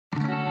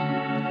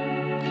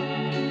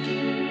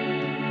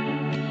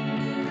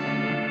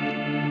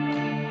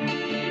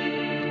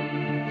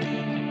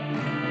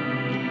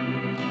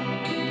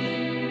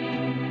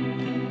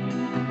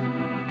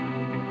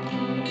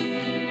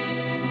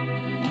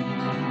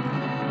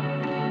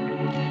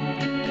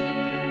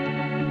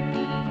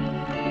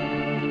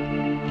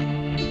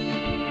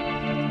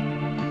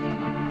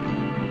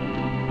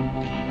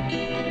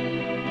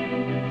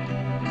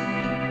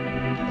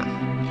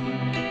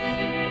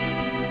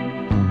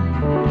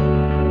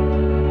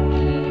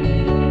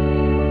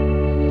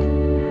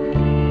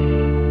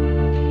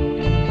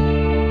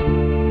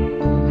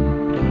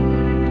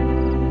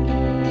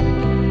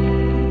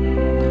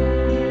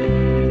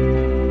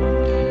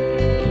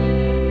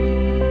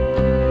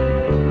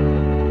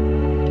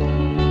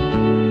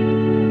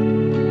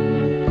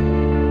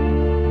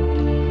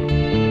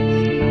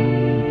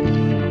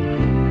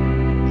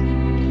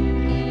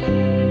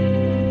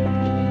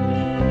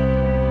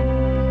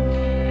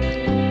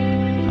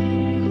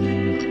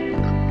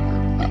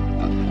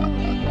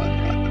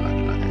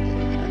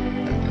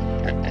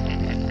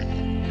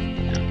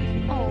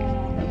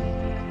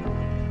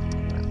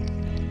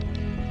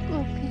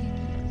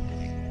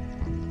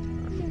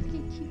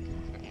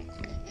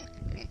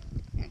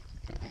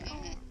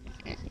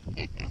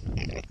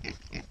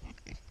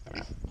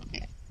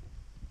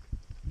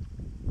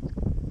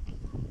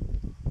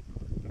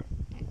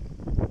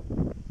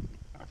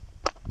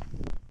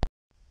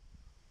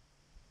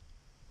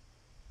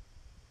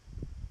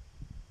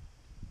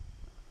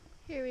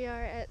Here we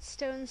are at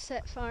Stone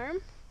Set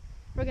Farm.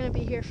 We're going to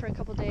be here for a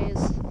couple days.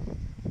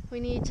 We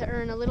need to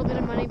earn a little bit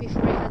of money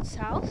before we head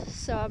south,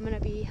 so I'm going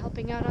to be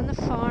helping out on the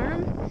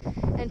farm.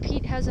 And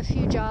Pete has a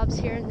few jobs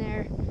here and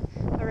there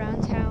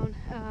around town,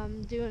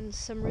 doing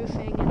some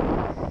roofing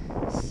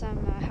and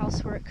some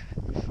housework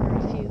for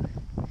a few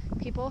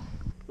people.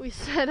 We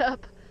set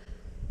up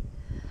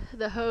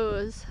the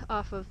hose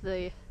off of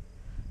the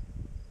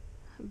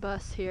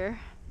bus here.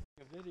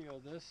 A video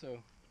of this so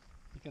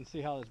you can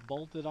see how it's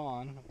bolted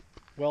on,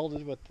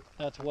 welded with,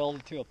 that's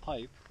welded to a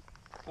pipe,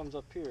 comes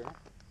up here,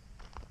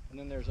 and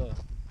then there's a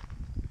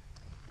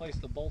place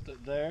to bolt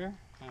it there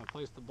and a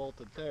place to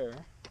bolt it there.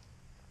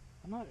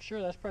 I'm not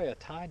sure, that's probably a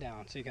tie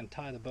down, so you can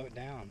tie the boat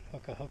down,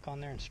 hook a hook on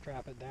there and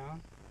strap it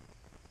down.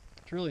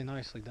 It's really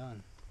nicely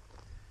done.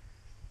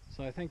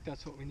 So I think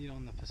that's what we need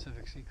on the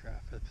Pacific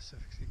Seacraft, for the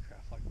Pacific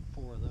Seacraft, like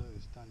 4 of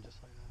those done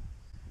just like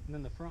that. And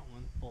then the front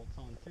one bolts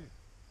on too.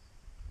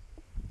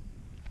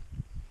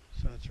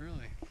 So it's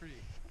really a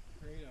pretty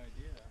great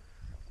idea.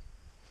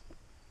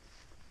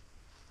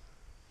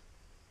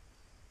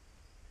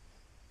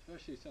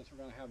 Especially since we're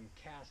going to have them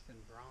cast in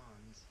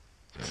bronze.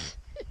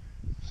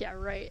 Yeah,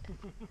 right.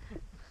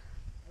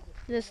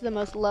 This is the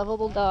most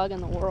lovable dog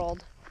in the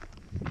world.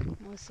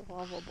 Most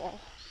lovable.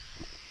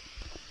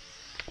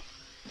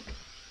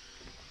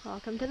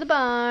 Welcome to the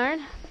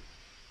barn.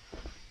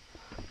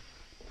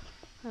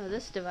 Oh,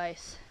 this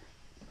device.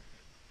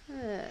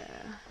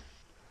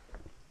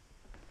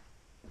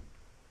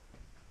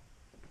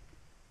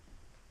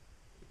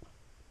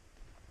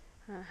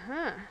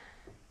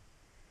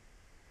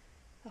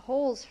 The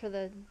holes for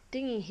the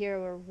dinghy here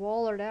were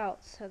wallered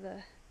out, so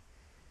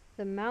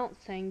the mount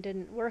thing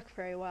didn't work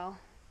very well.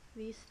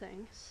 These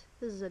things.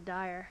 This is a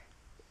dyer.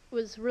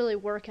 Was really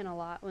working a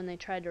lot when they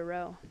tried to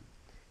row,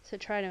 so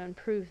try to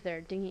improve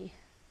their dinghy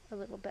a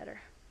little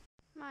better.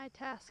 My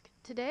task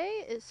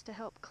today is to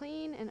help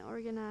clean and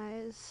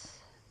organize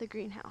the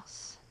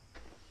greenhouse.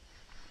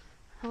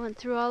 I went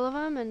through all of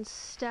them and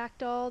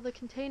stacked all the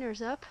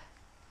containers up.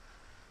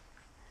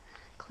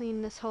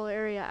 Clean this whole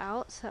area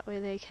out so that way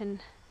they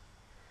can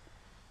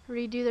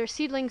redo their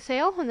seedling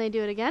sale when they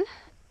do it again.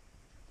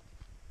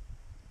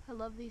 I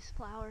love these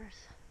flowers.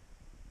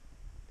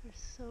 They're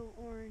so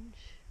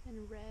orange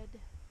and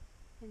red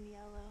and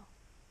yellow.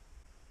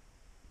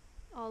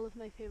 All of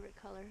my favorite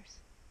colors.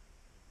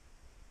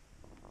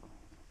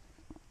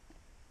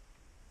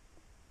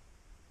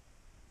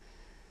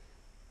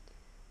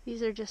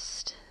 These are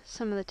just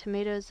some of the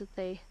tomatoes that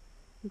they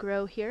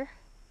grow here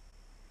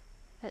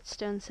at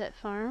Stone Set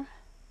Farm.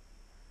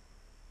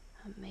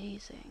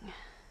 Amazing.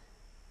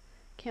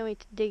 Can't wait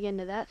to dig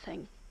into that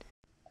thing.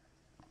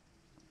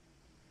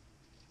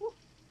 Woo.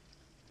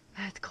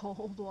 That's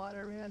cold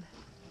water, man.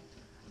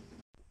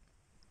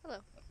 Hello.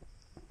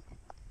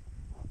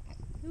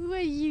 What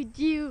are you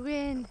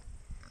doing?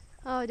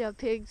 Oh, the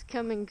pigs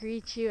come and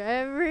greet you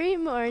every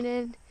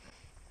morning.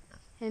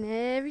 And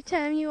every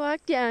time you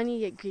walk down, you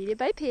get greeted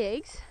by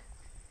pigs.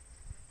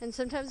 And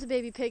sometimes the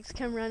baby pigs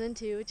come running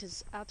too, which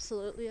is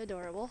absolutely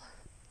adorable.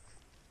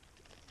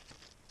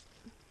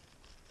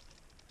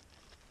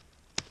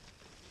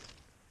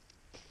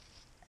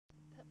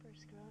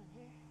 Peppers growing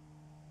here.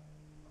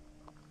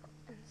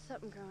 There's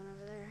something growing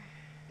over there.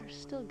 They're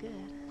still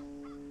good.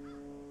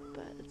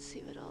 But let's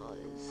see what all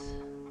is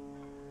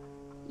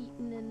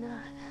eaten and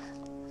not.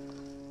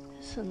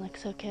 This one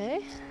looks okay.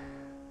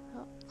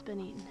 Oh, it's been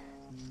eaten.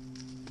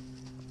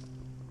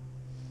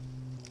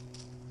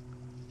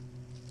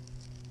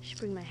 Should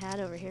bring my hat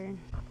over here.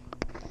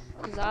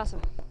 This is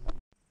awesome.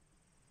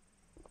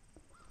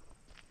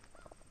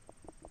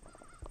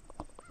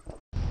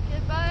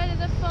 Goodbye to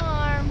the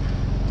farm.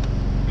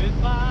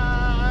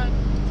 Goodbye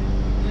to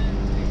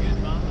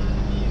goodbye to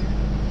you.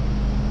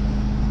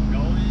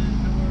 Going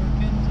to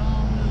work in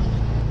Tomville.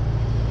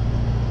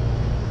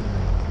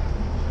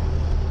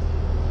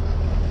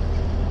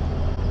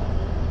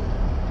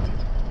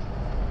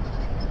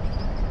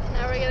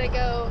 Now we're gonna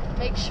go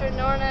make sure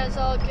Norna is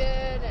all good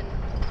and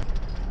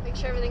make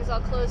sure everything's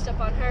all closed up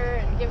on her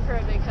and give her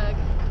a big hug.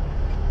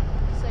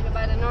 Say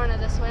goodbye to Norna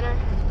this winter.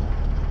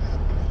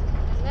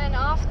 And then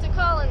off to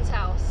Colin's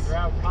house.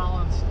 Grab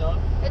Colin's stuff.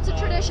 It's a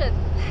tradition.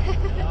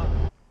 Yeah.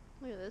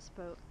 Look at this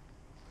boat.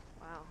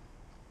 Wow.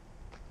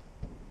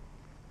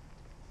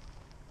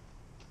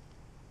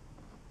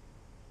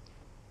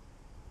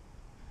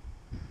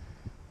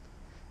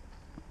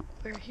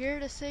 We're here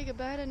to say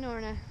goodbye to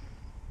Norna.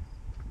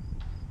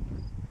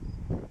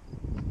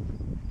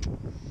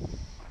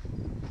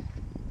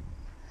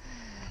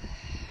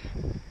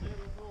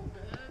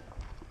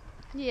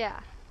 Yeah.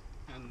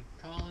 And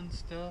Colin's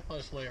stuff, I'll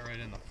just lay it right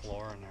in the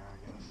floor in there, I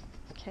guess.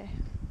 Okay.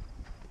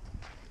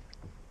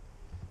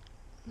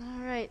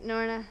 All right,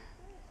 Norna.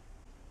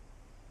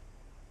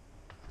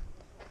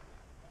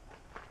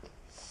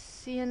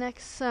 See you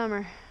next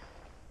summer.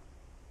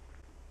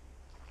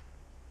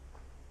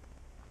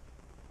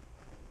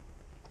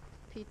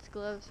 Pete's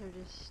gloves are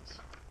just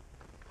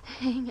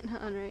hanging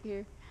on right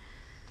here.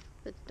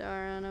 The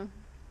star on them.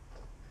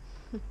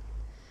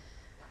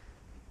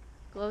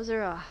 Gloves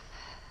are off.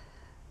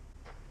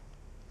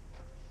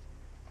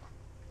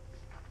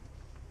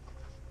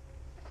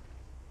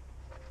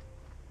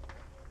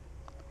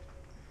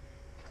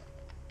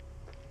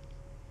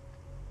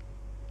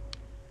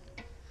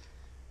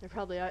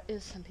 probably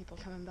is some people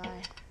coming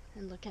by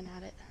and looking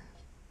at it.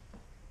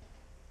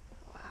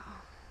 Wow.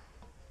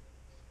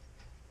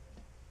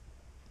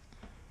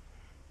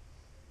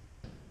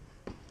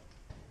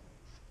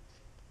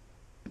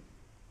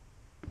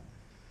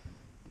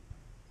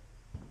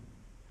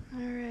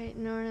 Alright,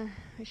 Norna,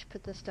 we should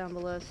put this down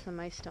below so the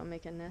mice don't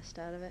make a nest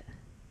out of it.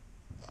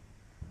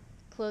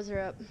 Close her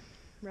up,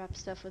 wrap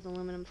stuff with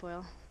aluminum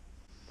foil.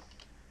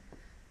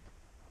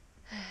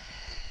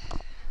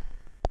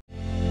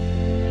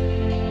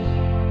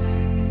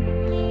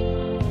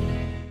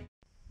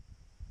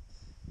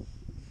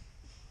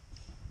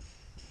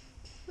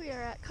 We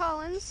are at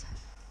Collins.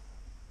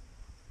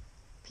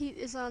 Pete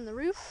is on the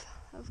roof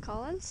of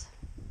Collins,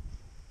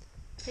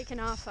 taking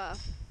off a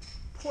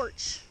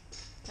porch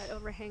that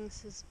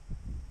overhangs his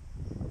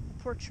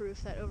porch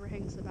roof that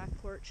overhangs the back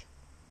porch.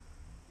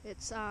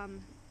 It's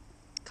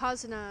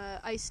causing a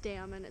ice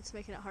dam and it's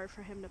making it hard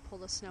for him to pull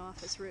the snow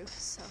off his roof,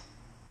 so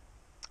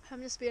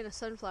I'm just being a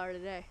sunflower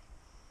today,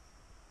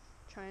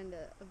 trying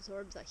to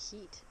absorb the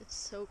heat. It's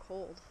so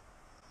cold.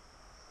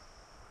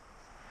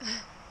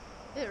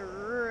 It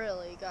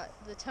really got,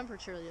 the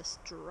temperature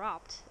just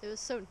dropped. It was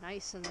so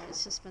nice and then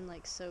it's just been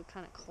like so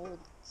kind of cold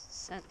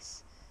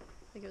since.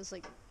 Like it was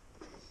like,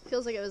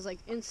 feels like it was like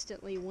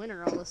instantly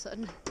winter all of a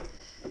sudden.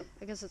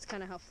 I guess that's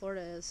kind of how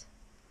Florida is,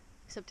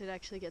 except it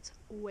actually gets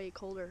way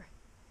colder,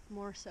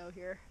 more so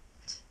here.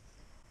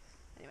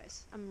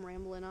 Anyways, I'm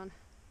rambling on.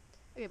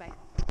 Okay, bye.